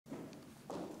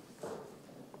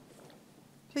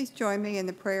Please join me in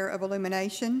the prayer of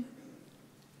illumination.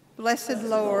 Blessed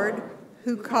Lord,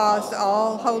 who caused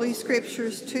all holy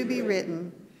scriptures to be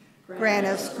written, grant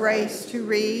us grace to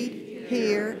read,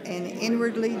 hear, and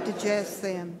inwardly digest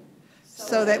them,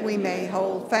 so that we may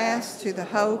hold fast to the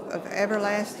hope of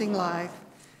everlasting life,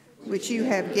 which you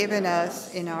have given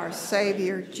us in our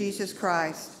Savior, Jesus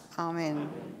Christ. Amen.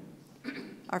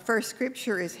 Our first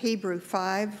scripture is Hebrews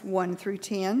 5, 1 through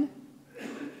 10.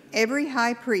 Every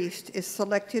high priest is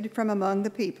selected from among the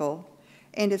people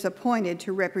and is appointed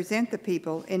to represent the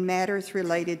people in matters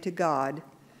related to God,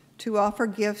 to offer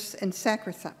gifts and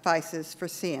sacrifices for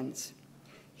sins.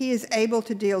 He is able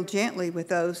to deal gently with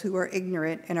those who are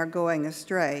ignorant and are going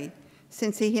astray,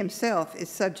 since he himself is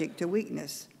subject to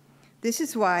weakness. This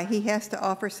is why he has to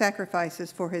offer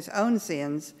sacrifices for his own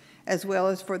sins as well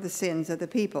as for the sins of the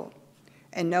people.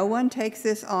 And no one takes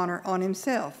this honor on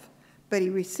himself, but he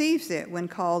receives it when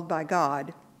called by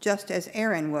God, just as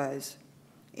Aaron was.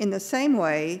 In the same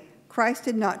way, Christ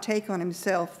did not take on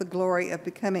himself the glory of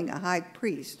becoming a high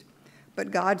priest, but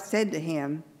God said to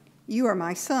him, "You are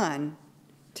my son.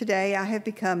 Today I have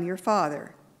become your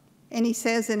father." And he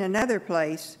says in another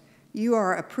place, "You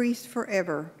are a priest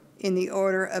forever in the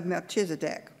order of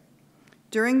Melchizedek."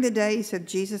 During the days of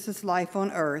Jesus' life on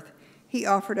earth, he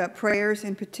offered up prayers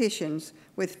and petitions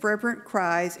with fervent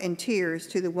cries and tears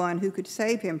to the one who could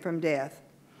save him from death,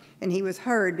 and he was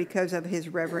heard because of his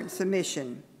reverent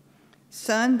submission.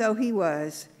 Son though he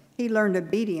was, he learned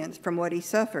obedience from what he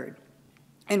suffered,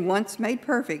 and once made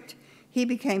perfect, he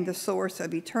became the source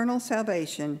of eternal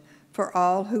salvation for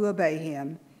all who obey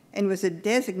him, and was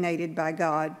designated by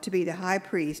God to be the high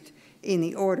priest in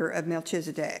the order of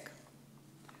Melchizedek.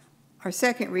 Our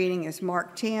second reading is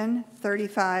Mark 10,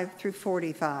 35 through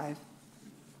 45.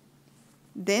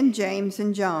 Then James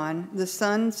and John, the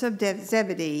sons of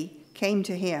Zebedee, came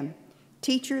to him.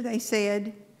 "Teacher," they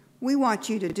said, "we want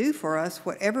you to do for us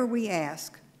whatever we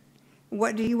ask."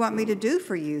 "What do you want me to do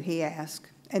for you?" he asked.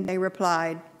 And they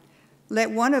replied,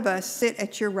 "Let one of us sit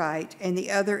at your right and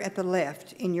the other at the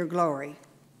left in your glory."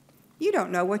 "You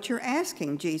don't know what you're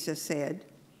asking," Jesus said.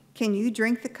 "Can you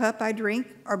drink the cup I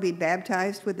drink or be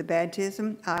baptized with the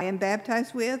baptism I am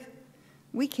baptized with?"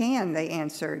 "We can," they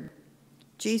answered.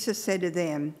 Jesus said to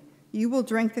them, "You will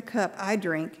drink the cup I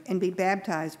drink and be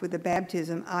baptized with the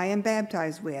baptism I am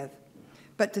baptized with.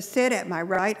 But to sit at my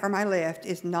right or my left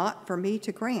is not for me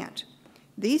to grant.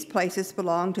 These places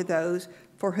belong to those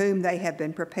for whom they have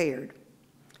been prepared."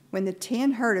 When the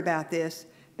 10 heard about this,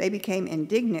 they became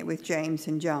indignant with James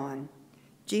and John.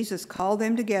 Jesus called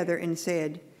them together and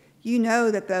said, "You know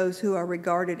that those who are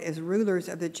regarded as rulers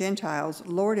of the Gentiles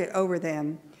lord it over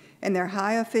them, and their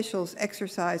high officials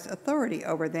exercise authority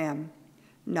over them.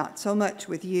 Not so much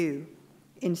with you.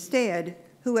 Instead,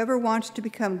 whoever wants to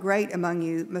become great among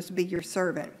you must be your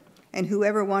servant, and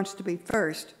whoever wants to be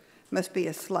first must be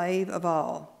a slave of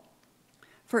all.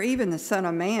 For even the Son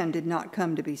of Man did not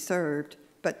come to be served,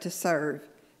 but to serve,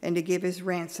 and to give his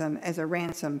ransom as a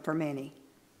ransom for many."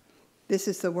 This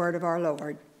is the word of our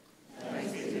Lord.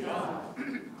 Thanks be to God.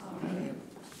 Amen.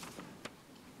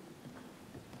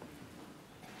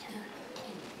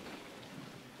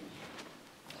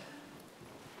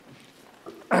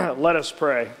 Let us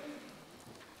pray.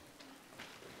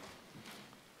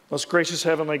 Most gracious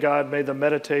Heavenly God, may the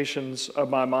meditations of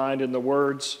my mind and the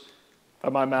words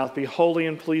of my mouth be holy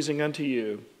and pleasing unto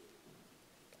you.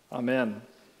 Amen.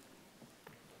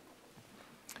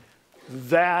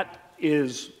 That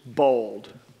is bold.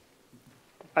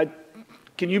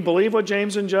 Can you believe what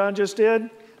James and John just did?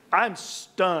 I'm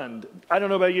stunned. I don't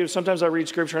know about you. Sometimes I read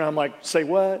scripture and I'm like, say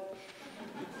what?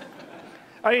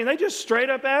 I mean, they just straight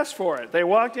up asked for it. They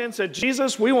walked in and said,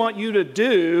 "Jesus, we want you to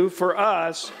do for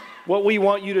us what we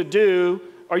want you to do.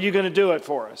 Are you going to do it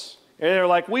for us?" And they're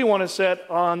like, "We want to sit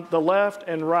on the left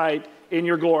and right in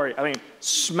your glory." I mean,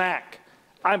 smack.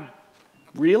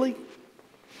 Really?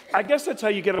 I guess that's how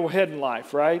you get ahead in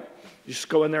life, right? You just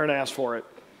go in there and ask for it.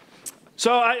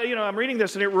 So, I'm reading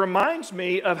this, and it reminds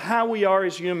me of how we are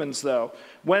as humans, though.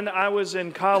 When I was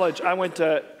in college, I went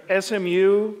to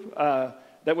SMU.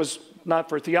 That was not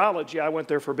for theology. I went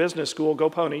there for business school. Go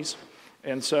Ponies.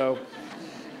 And so,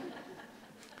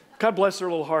 God bless their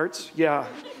little hearts. Yeah.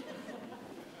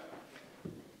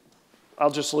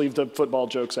 I'll just leave the football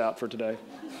jokes out for today.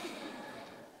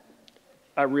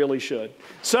 I really should.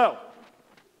 So,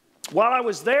 while I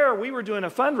was there, we were doing a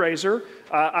fundraiser.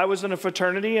 I was in a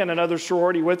fraternity and another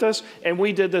sorority with us, and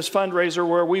we did this fundraiser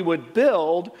where we would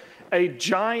build a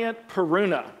giant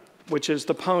Peruna, which is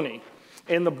the pony.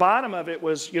 And the bottom of it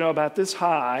was, about this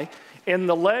high. And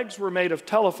the legs were made of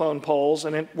telephone poles,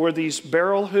 and it were these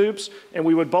barrel hoops, and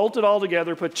we would bolt it all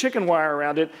together, put chicken wire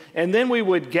around it, and then we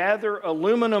would gather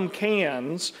aluminum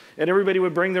cans, and everybody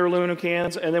would bring their aluminum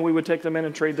cans, and then we would take them in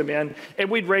and trade them in, and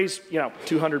we'd raise,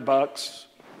 $200.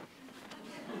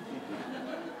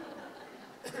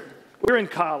 We were in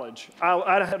college.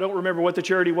 I don't remember what the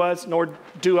charity was, nor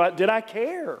did I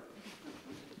care.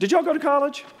 Did y'all go to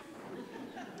college?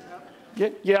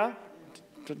 Yeah?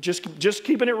 Just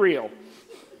keeping it real.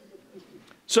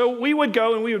 So we would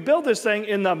go and we would build this thing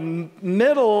in the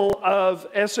middle of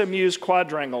SMU's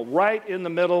quadrangle, right in the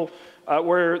middle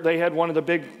where they had one of the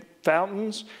big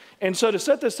fountains. And so to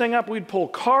set this thing up, we'd pull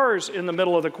cars in the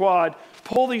middle of the quad,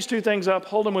 pull these two things up,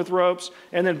 hold them with ropes,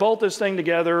 and then bolt this thing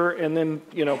together, and then,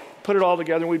 put it all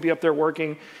together. And we'd be up there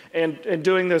working and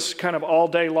doing this kind of all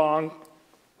day long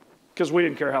because we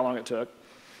didn't care how long it took.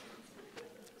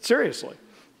 Seriously.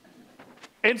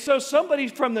 And so somebody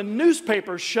from the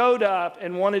newspaper showed up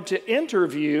and wanted to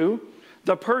interview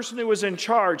the person who was in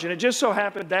charge. And it just so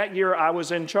happened that year I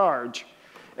was in charge.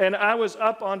 And I was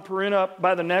up on Peruna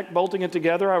by the neck, bolting it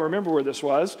together. I remember where this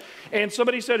was. And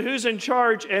somebody said, "Who's in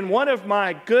charge?" And one of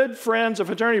my good friends, a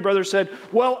fraternity brother, said,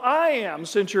 "Well, I am,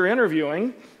 since you're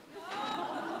interviewing."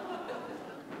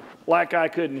 Like I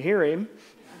couldn't hear him.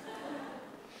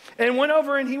 And went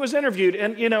over and he was interviewed.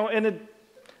 And,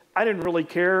 I didn't really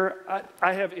care.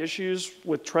 I have issues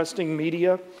with trusting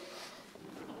media.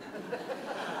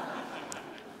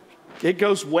 It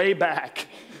goes way back.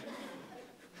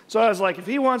 So I was like, if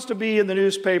he wants to be in the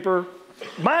newspaper,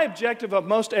 my objective of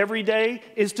most every day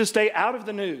is to stay out of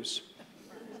the news.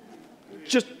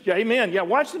 Just, amen. Yeah,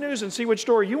 watch the news and see which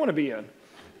story you want to be in.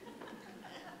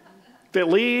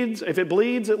 If it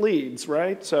bleeds, it leads,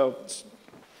 right? So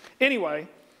anyway.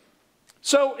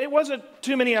 So it wasn't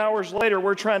too many hours later,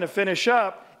 we're trying to finish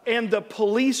up, and the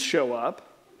police show up.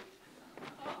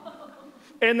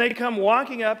 And they come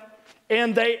walking up,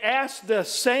 and they ask the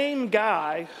same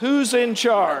guy, "Who's in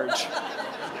charge?"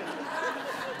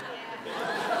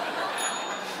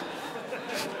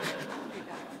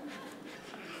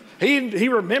 He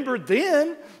remembered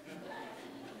then.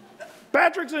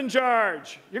 "Patrick's in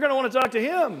charge. You're going to want to talk to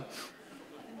him."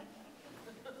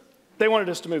 They wanted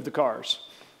us to move the cars.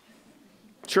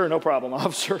 "Sure, no problem,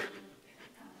 officer."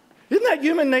 Isn't that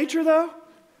human nature, though?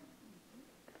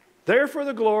 There for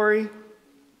the glory,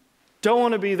 don't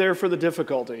want to be there for the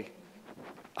difficulty.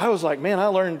 I was like, man, I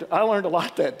learned a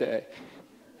lot that day.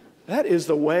 That is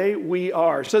the way we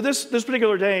are. So this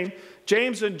particular day,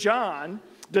 James and John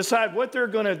decide what they're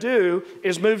going to do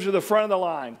is move to the front of the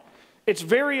line. It's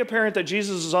very apparent that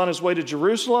Jesus is on his way to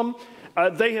Jerusalem.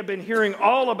 They have been hearing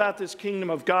all about this kingdom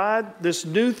of God, this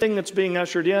new thing that's being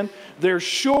ushered in. They're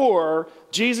sure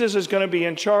Jesus is going to be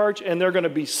in charge, and they're going to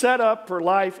be set up for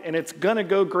life, and it's going to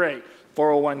go great.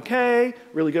 401k,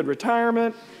 really good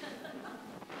retirement,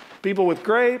 people with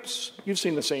grapes. You've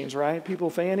seen the scenes, right? People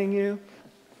fanning you.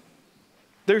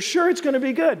 They're sure it's going to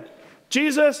be good.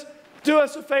 "Jesus, do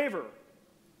us a favor.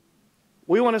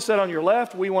 We want to sit on your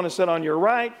left. We want to sit on your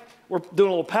right. We're doing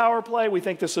a little power play. We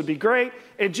think this would be great."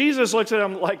 And Jesus looks at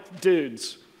them like,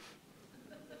 "Dudes."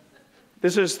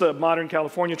 This is the modern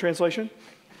California translation.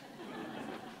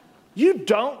 "You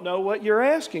don't know what you're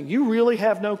asking. You really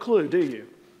have no clue, do you?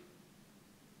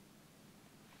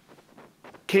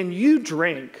 Can you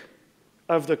drink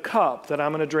of the cup that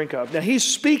I'm going to drink of?" Now, he's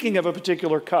speaking of a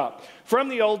particular cup. From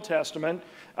the Old Testament,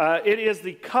 it is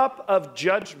the cup of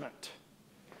judgment.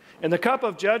 And the cup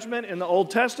of judgment in the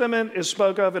Old Testament is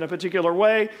spoke of in a particular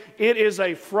way. It is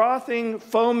a frothing,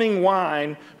 foaming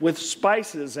wine with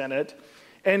spices in it.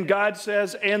 And God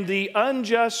says, "And the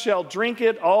unjust shall drink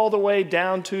it all the way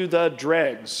down to the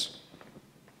dregs."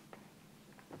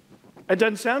 It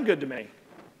doesn't sound good to me.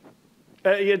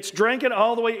 It's drinking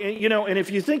all the way, and if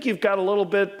you think you've got a little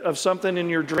bit of something in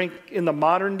your drink in the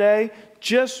modern day,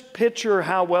 just picture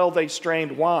how well they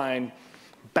strained wine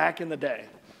back in the day.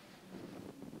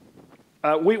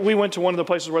 We went to one of the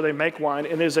places where they make wine,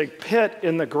 and there's a pit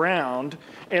in the ground,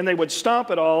 and they would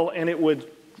stomp it all, and it would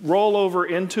roll over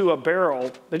into a barrel.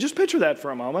 Now just picture that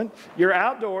for a moment. You're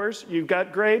outdoors, you've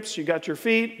got grapes, you got your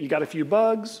feet, you got a few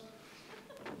bugs.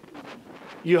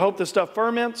 You hope the stuff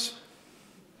ferments,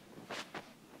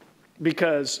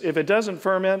 because if it doesn't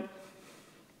ferment,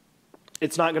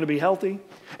 it's not going to be healthy.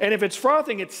 And if it's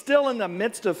frothing, it's still in the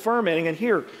midst of fermenting. And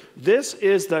here, this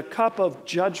is the cup of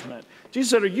judgment.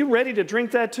 Jesus said, "Are you ready to drink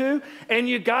that too?" And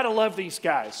you got to love these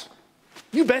guys.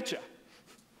 You betcha.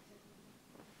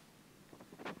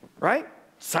 Right?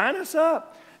 Sign us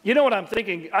up. You know what I'm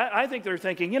thinking? I think they're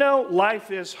thinking,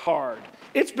 life is hard.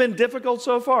 It's been difficult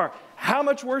so far. How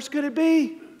much worse could it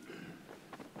be?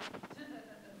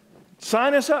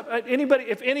 Sign us up. Anybody,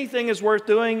 if anything is worth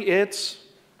doing, it's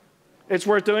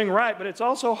worth doing right, but it's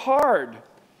also hard.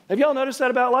 Have y'all noticed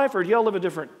that about life, or do y'all live a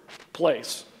different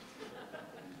place?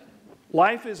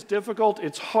 Life is difficult.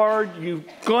 It's hard. You're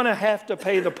going to have to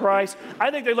pay the price. I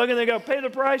think they look and they go, pay the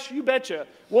price? You betcha.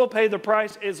 We'll pay the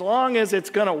price as long as it's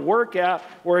going to work out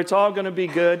where it's all going to be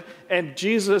good. And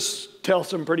Jesus tells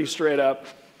them pretty straight up,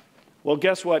 well,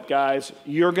 guess what, guys?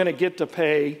 You're going to get to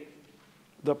pay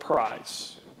the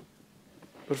price.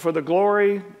 But for the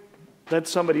glory,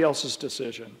 that's somebody else's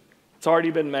decision. It's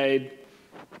already been made.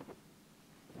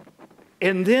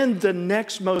 And then the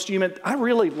next most human, I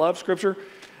really love Scripture.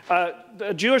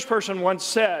 A Jewish person once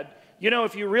said,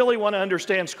 if you really want to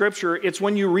understand Scripture, it's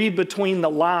when you read between the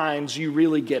lines, you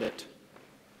really get it.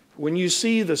 When you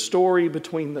see the story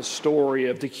between the story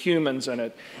of the humans in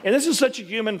it. And this is such a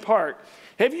human part.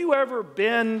 Have you ever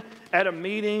been at a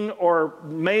meeting or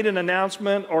made an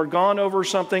announcement or gone over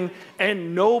something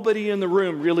and nobody in the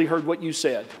room really heard what you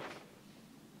said?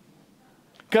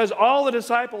 Because all the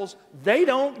disciples, they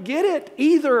don't get it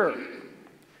either.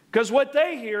 Because what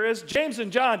they hear is James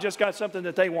and John just got something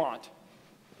that they want.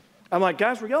 I'm like,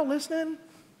 guys, were y'all listening?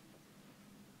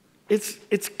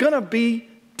 It's going to be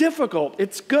difficult.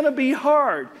 It's going to be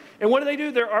hard. And what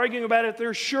do? They're arguing about it.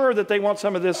 They're sure that they want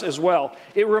some of this as well.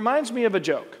 It reminds me of a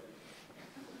joke.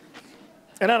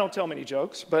 And I don't tell many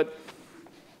jokes, but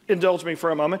indulge me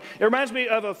for a moment. It reminds me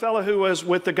of a fellow who was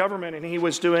with the government, and he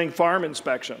was doing farm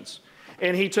inspections.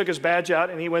 And he took his badge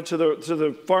out, and he went to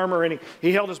the farmer, and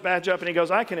he held his badge up, and he goes,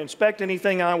 I can inspect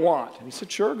anything I want. And he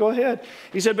said, sure, go ahead.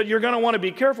 He said, but you're going to want to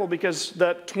be careful because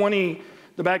the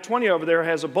back 20 over there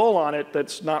has a bull on it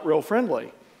that's not real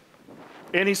friendly.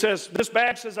 And he says, this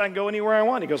badge says I can go anywhere I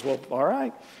want. He goes, well, all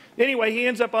right. Anyway, he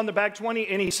ends up on the back 20,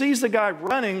 and he sees the guy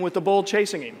running with the bull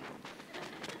chasing him.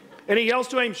 And he yells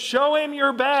to him, show him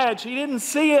your badge. He didn't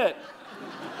see it.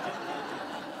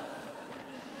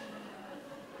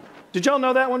 Did y'all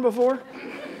know that one before?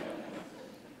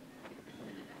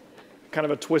 Kind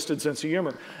of a twisted sense of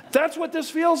humor. That's what this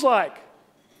feels like.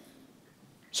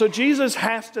 So Jesus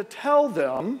has to tell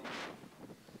them,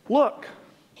 look,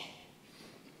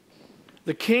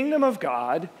 the kingdom of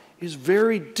God is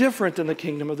very different than the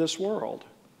kingdom of this world.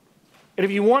 And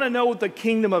if you want to know what the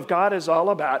kingdom of God is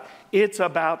all about, it's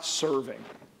about serving.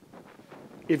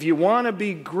 If you want to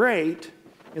be great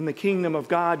in the kingdom of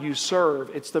God, you serve.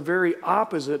 It's the very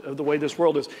opposite of the way this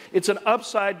world is. It's an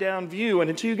upside down view, and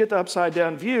until you get the upside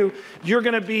down view, you're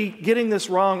going to be getting this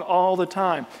wrong all the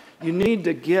time. You need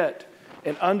to get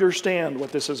and understand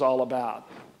what this is all about.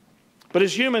 But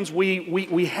as humans,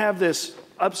 we have this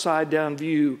upside down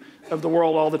view of the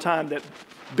world all the time, that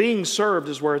being served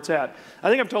is where it's at. I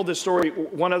think I've told this story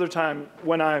one other time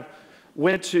when I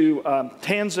went to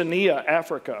Tanzania,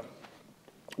 Africa.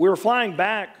 We were flying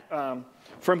back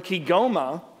from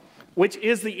Kigoma, which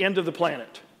is the end of the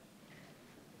planet.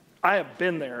 I have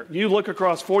been there. You look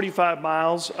across 45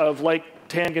 miles of Lake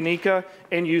Tanganyika,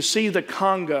 and you see the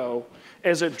Congo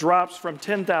as it drops from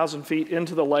 10,000 feet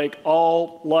into the lake,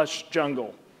 all lush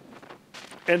jungle.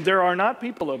 And there are not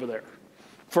people over there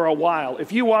for a while.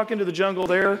 If you walk into the jungle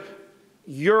there,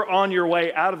 you're on your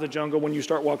way out of the jungle when you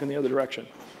start walking the other direction.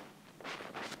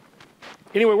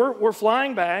 Anyway, we're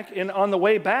flying back, and on the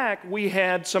way back, we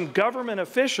had some government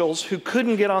officials who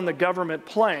couldn't get on the government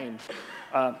plane.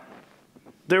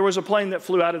 There was a plane that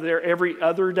flew out of there every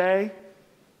other day.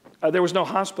 There was no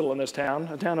hospital in this town,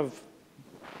 a town of,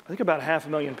 I think, about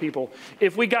 500,000 people.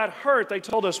 If we got hurt, they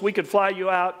told us we could fly you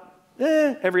out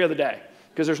every other day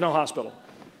because there's no hospital.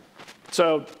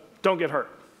 So don't get hurt.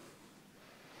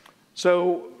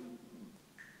 So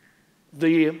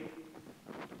the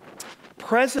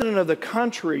president of the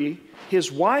country,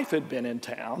 his wife had been in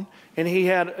town, and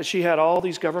she had all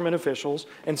these government officials,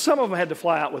 and some of them had to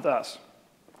fly out with us.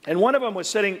 And one of them was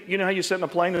sitting, you know how you sit in a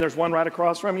plane and there's one right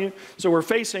across from you? So we're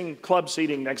facing club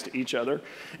seating next to each other,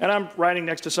 and I'm riding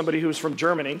next to somebody who's from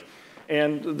Germany,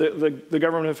 and the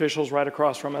government official's right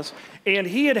across from us. And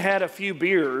he had had a few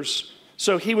beers,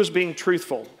 so he was being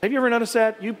truthful. Have you ever noticed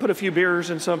that? You put a few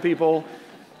beers in some people,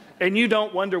 and you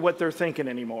don't wonder what they're thinking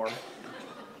anymore.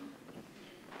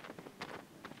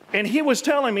 And he was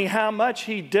telling me how much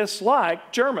he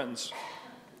disliked Germans,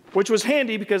 which was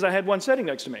handy because I had one sitting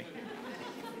next to me.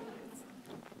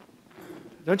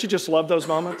 Don't you just love those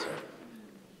moments?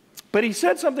 But he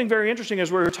said something very interesting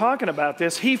as we were talking about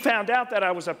this. He found out that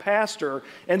I was a pastor,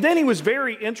 and then he was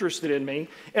very interested in me.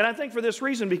 And I think for this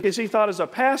reason, because he thought as a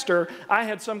pastor, I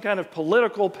had some kind of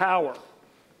political power.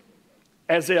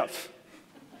 as if.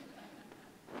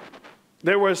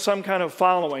 There was some kind of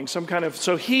following,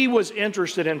 so he was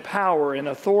interested in power and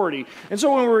authority. And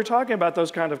so when we were talking about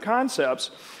those kind of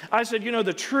concepts, I said,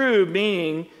 the true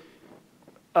meaning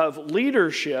of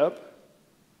leadership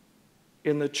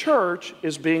in the church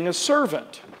is being a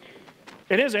servant.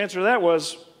 And his answer to that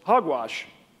was hogwash.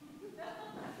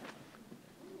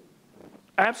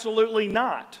 Absolutely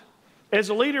not. As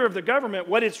a leader of the government,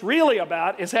 what it's really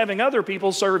about is having other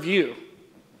people serve you.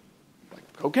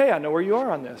 Okay, I know where you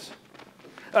are on this.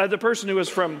 The person who was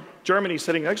from Germany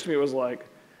sitting next to me was like,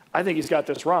 I think he's got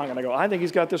this wrong. And I go, I think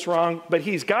he's got this wrong, but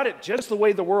he's got it just the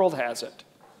way the world has it.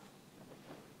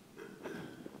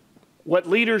 What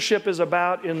leadership is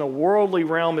about in the worldly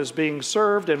realm is being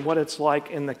served, and what it's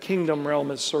like in the kingdom realm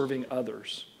is serving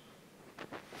others.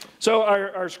 So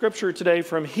our scripture today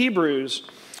from Hebrews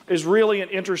is really an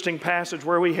interesting passage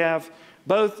where we have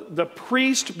both the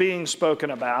priest being spoken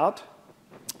about,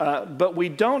 but we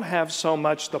don't have so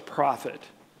much the prophet.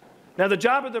 Now, the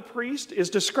job of the priest is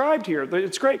described here.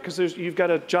 It's great because you've got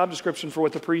a job description for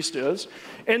what the priest is.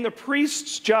 And the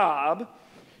priest's job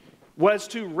was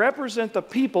to represent the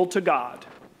people to God.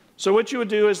 So what you would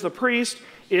do as the priest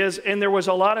is, and there was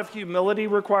a lot of humility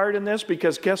required in this,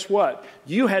 because guess what?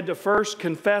 You had to first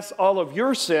confess all of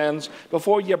your sins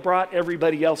before you brought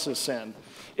everybody else's sin.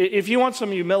 If you want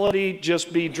some humility,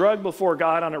 just be drugged before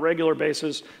God on a regular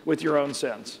basis with your own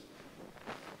sins.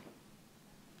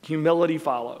 Humility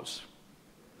follows.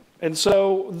 And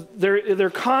so they're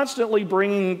constantly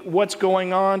bringing what's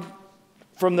going on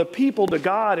from the people to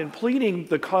God and pleading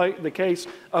the case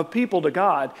of people to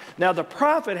God. Now, the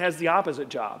prophet has the opposite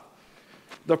job.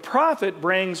 The prophet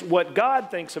brings what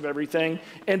God thinks of everything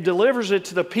and delivers it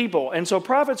to the people. And so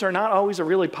prophets are not always a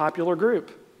really popular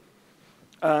group.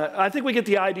 I think we get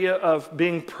the idea of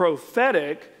being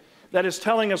prophetic, that is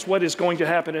telling us what is going to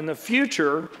happen in the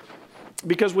future,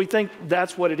 because we think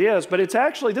that's what it is. But it's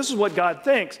actually, this is what God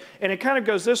thinks. And it kind of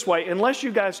goes this way: unless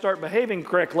you guys start behaving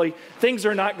correctly, things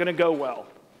are not going to go well.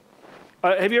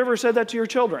 Have you ever said that to your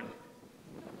children?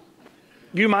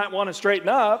 You might want to straighten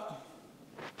up,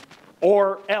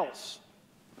 or else.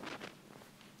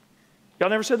 Y'all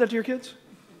never said that to your kids?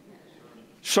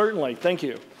 Certainly, thank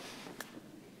you.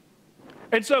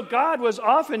 And so God was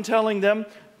often telling them,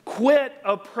 quit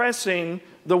oppressing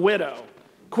the widow.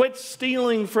 Quit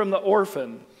stealing from the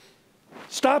orphan.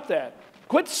 Stop that.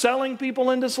 Quit selling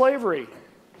people into slavery.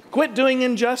 Quit doing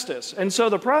injustice. And so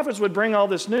the prophets would bring all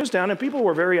this news down, and people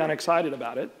were very unexcited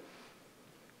about it.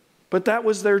 But that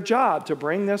was their job, to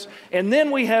bring this. And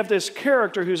then we have this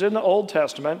character who's in the Old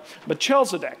Testament,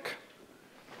 Melchizedek,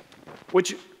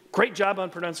 which, great job on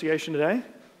pronunciation today.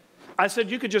 I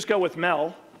said you could just go with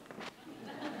Mel.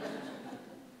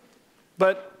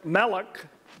 But Melech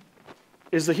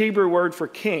is the Hebrew word for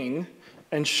king,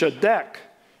 and Shadek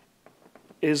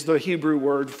is the Hebrew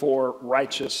word for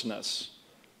righteousness.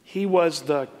 He was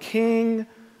the king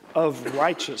of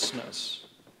righteousness.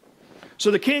 So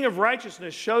the king of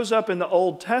righteousness shows up in the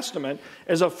Old Testament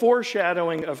as a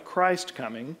foreshadowing of Christ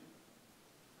coming.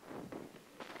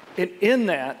 And in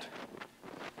that,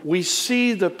 we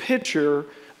see the picture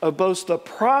of both the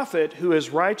prophet who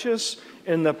is righteous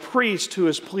and the priest who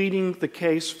is pleading the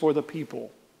case for the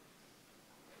people.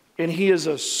 And he is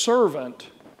a servant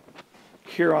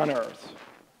here on earth.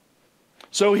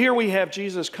 So here we have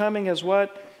Jesus coming as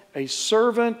what? A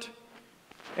servant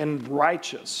and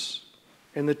righteous.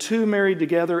 And the two married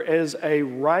together as a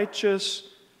righteous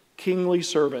kingly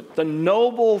servant. The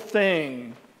noble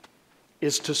thing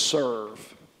is to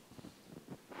serve.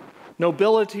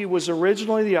 Nobility was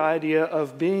originally the idea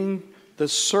of being the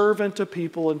servant to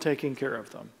people and taking care of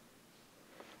them.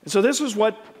 And so this is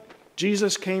what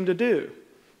Jesus came to do.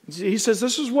 He says,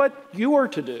 this is what you are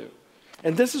to do.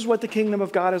 And this is what the kingdom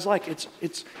of God is like.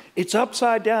 It's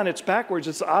upside down. It's backwards.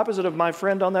 It's the opposite of my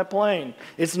friend on that plane.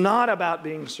 It's not about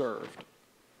being served.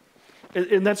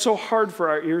 And that's so hard for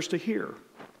our ears to hear.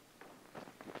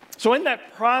 So in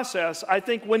that process, I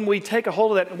think when we take a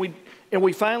hold of that and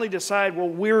we finally decide, well,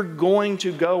 we're going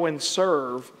to go and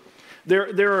serve,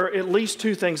 there are at least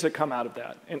two things that come out of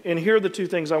that. And here are the two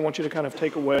things I want you to kind of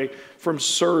take away from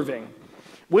serving.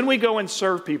 When we go and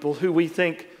serve people who we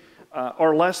think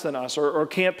are less than us or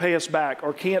can't pay us back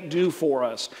or can't do for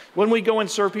us, when we go and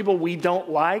serve people we don't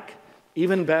like,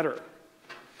 even better.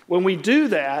 When we do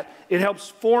that, it helps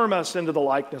form us into the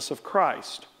likeness of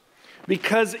Christ,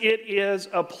 because it is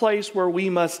a place where we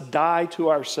must die to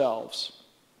ourselves.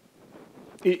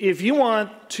 If you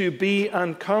want to be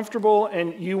uncomfortable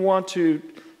and you want to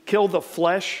kill the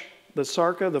flesh, the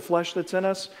sarka, the flesh that's in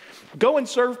us, go and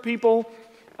serve people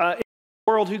in the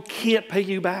world who can't pay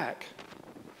you back.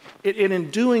 And in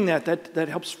doing that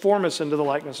helps form us into the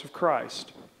likeness of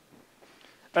Christ.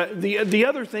 The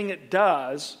other thing it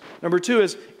does, number two,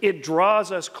 is it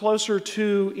draws us closer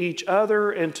to each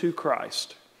other and to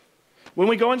Christ. When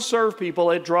we go and serve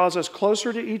people, it draws us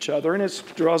closer to each other and it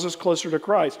draws us closer to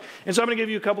Christ. And so I'm going to give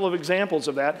you a couple of examples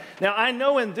of that. Now, I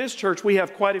know in this church we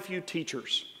have quite a few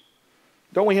teachers.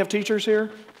 Don't we have teachers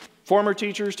here? Former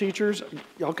teachers?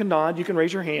 Y'all can nod. You can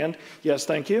raise your hand. Yes,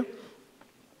 thank you.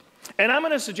 And I'm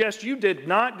going to suggest you did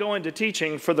not go into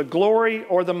teaching for the glory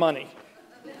or the money.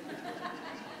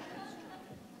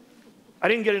 I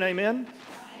didn't get an amen?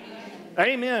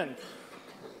 Amen.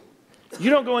 You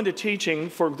don't go into teaching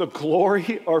for the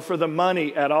glory or for the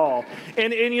money at all.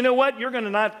 And you know what?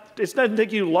 It doesn't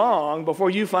take you long before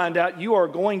you find out you are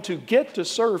going to get to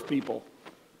serve people.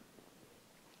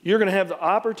 You're going to have the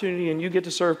opportunity and you get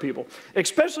to serve people,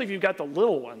 especially if you've got the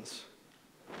little ones,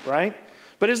 right?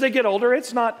 But as they get older,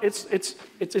 it's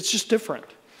just different.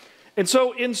 And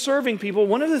so in serving people,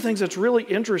 one of the things that's really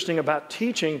interesting about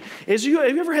teaching is have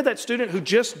you ever had that student who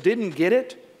just didn't get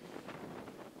it?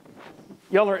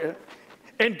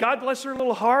 And God bless their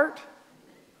little heart.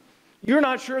 You're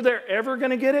not sure they're ever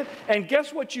going to get it. And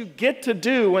guess what you get to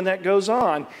do when that goes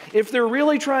on? If they're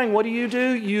really trying, what do?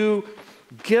 You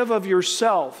give of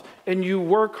yourself and you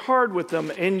work hard with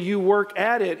them and you work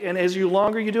at it. And as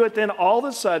longer you do it, then all of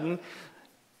a sudden,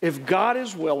 if God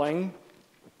is willing,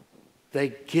 they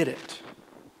get it.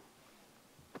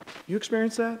 You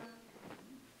experience that?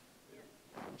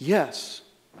 Yes.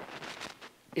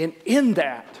 And in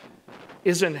that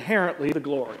is inherently the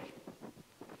glory.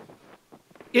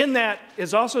 In that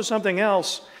is also something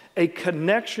else, a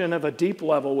connection of a deep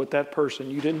level with that person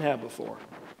you didn't have before.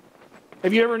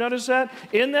 Have you ever noticed that?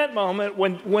 In that moment,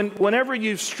 whenever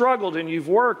you've struggled and you've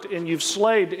worked and you've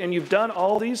slaved and you've done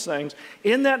all these things,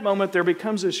 in that moment there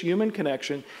becomes this human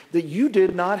connection that you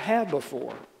did not have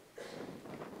before.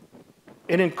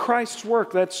 And in Christ's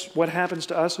work, that's what happens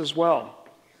to us as well.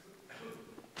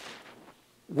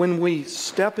 When we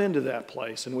step into that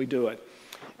place and we do it.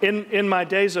 In my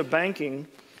days of banking,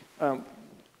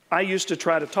 I used to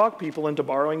try to talk people into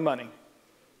borrowing money.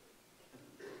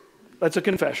 That's a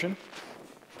confession.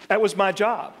 That was my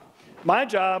job. My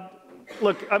job,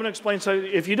 look, I'm going to explain. So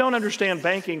if you don't understand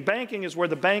banking, banking is where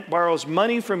the bank borrows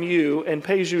money from you and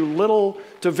pays you little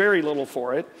to very little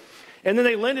for it. And then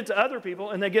they lend it to other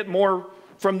people and they get more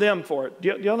from them for it.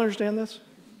 Do y'all understand this?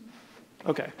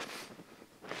 Okay.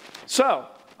 So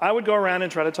I would go around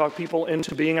and try to talk people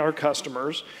into being our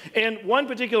customers. And one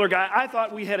particular guy, I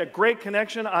thought we had a great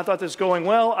connection. I thought this was going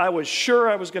well. I was sure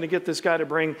I was going to get this guy to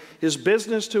bring his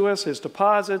business to us, his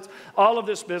deposits, all of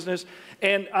this business.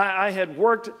 And I had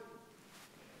worked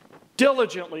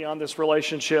diligently on this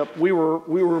relationship. We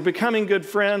were becoming good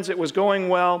friends. It was going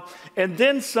well. And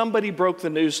then somebody broke the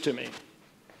news to me.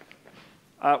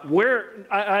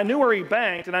 I knew where he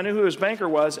banked and I knew who his banker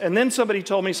was. And then somebody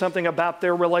told me something about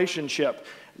their relationship.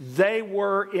 They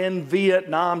were in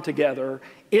Vietnam together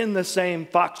in the same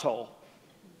foxhole.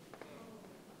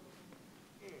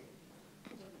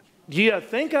 Do you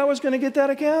think I was going to get that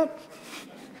account?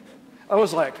 I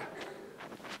was like,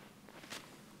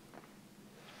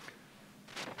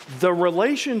 the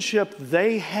relationship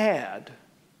they had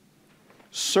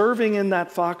serving in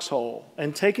that foxhole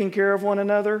and taking care of one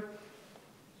another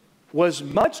was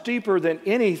much deeper than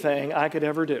anything I could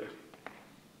ever do.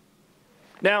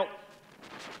 Now,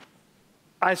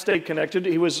 I stayed connected.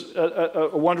 He was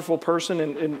a wonderful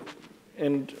person,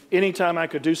 and anytime I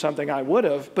could do something, I would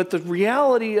have. But the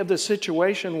reality of the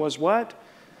situation was what?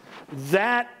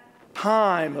 That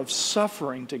time of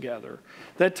suffering together,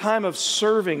 that time of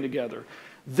serving together,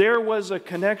 there was a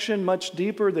connection much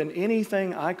deeper than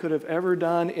anything I could have ever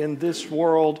done in this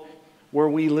world where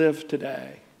we live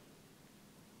today.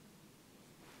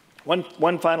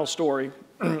 One final story.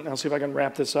 I'll see if I can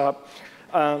wrap this up.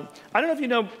 I don't know if you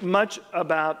know much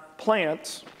about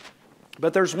plants,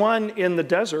 but there's one in the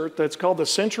desert that's called the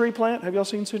century plant. Have y'all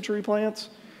seen century plants?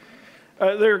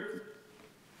 They're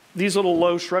these little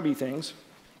low shrubby things.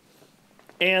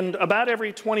 And about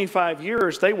every 25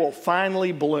 years, they will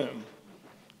finally bloom,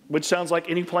 which sounds like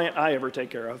any plant I ever take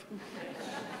care of.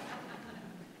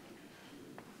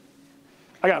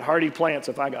 I got hardy plants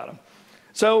if I got them.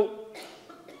 So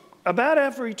about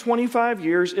every 25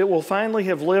 years, it will finally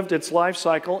have lived its life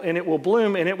cycle, and it will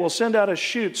bloom, and it will send out a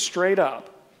shoot straight up.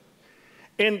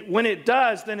 And when it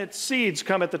does, then its seeds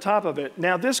come at the top of it.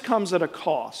 Now, this comes at a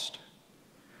cost.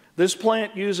 This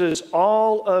plant uses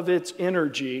all of its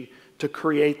energy to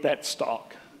create that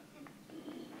stalk.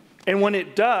 And when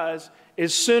it does,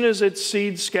 as soon as its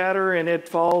seeds scatter and it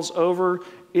falls over,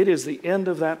 it is the end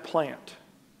of that plant.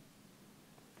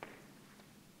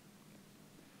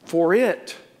 for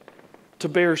it to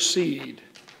bear seed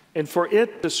and for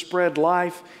it to spread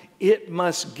life, it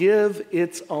must give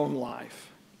its own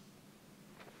life.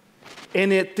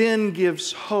 And it then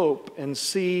gives hope and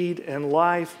seed and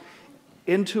life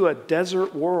into a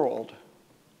desert world.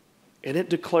 And it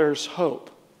declares hope.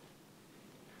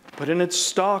 But in its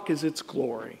stalk is its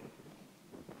glory.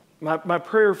 My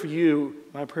prayer for you,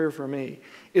 my prayer for me,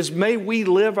 is may we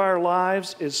live our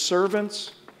lives as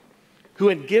servants who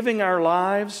in giving our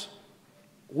lives,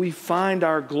 we find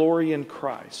our glory in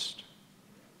Christ.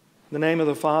 In the name of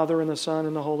the Father, and the Son,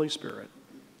 and the Holy Spirit.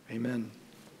 Amen.